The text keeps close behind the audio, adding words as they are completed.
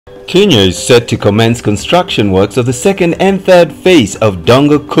Kenya is set to commence construction works of the second and third phase of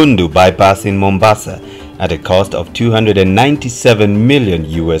DongoKundu bypass in Mombasa at a cost of $297 million.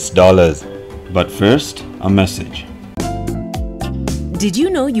 But first, a message. Did you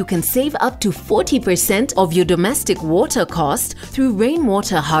know you can save up to 40% of your domestic water cost through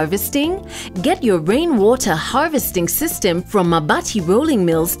rainwater harvesting? Get your rainwater harvesting system from Mabati Rolling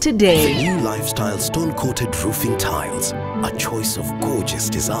Mills today. The new lifestyle stone-coated roofing tiles, a choice of gorgeous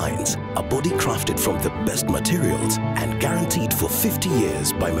designs, a body crafted from the best materials and guaranteed for 50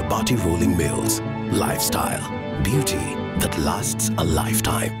 years by Mabati Rolling Mills. Lifestyle, beauty that lasts a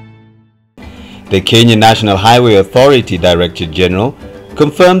lifetime. The Kenya National Highway Authority Director General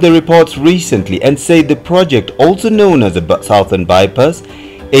confirmed the reports recently and said the project, also known as the Southern Bypass,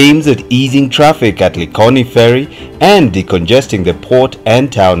 aims at easing traffic at Likoni Ferry and decongesting the port and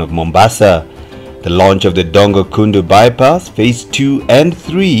town of Mombasa. The launch of the DongoKundu bypass Phase 2 and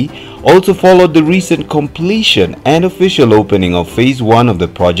 3 also followed the recent completion and official opening of Phase 1 of the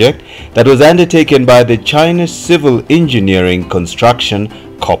project that was undertaken by the China Civil Engineering Construction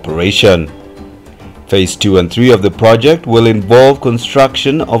Corporation. Phase 2 and 3 of the project will involve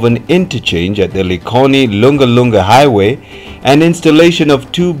construction of an interchange at the Likoni-LungaLunga highway and installation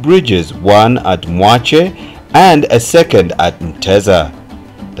of 2 bridges, one at Mwache and a second at Mteza.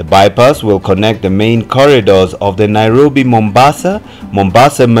 The bypass will connect the main corridors of the Nairobi-Mombasa,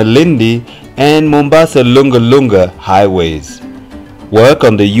 Mombasa-Malindi and Mombasa-LungaLunga highways. Work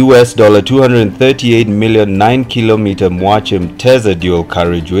on the US $238 million 9-kilometer Mwache-Mteza dual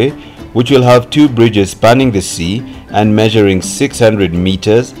carriageway, which will have 2 bridges spanning the sea and measuring 600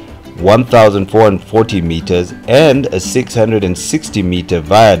 meters, 1,440 meters and a 660-meter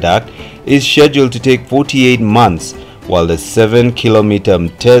viaduct, is scheduled to take 48 months, while the 7-kilometer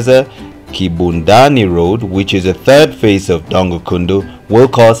Mteza-Kibundani road, which is a third phase of DongoKundu, will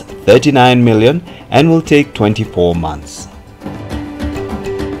cost $39 million and will take 24 months.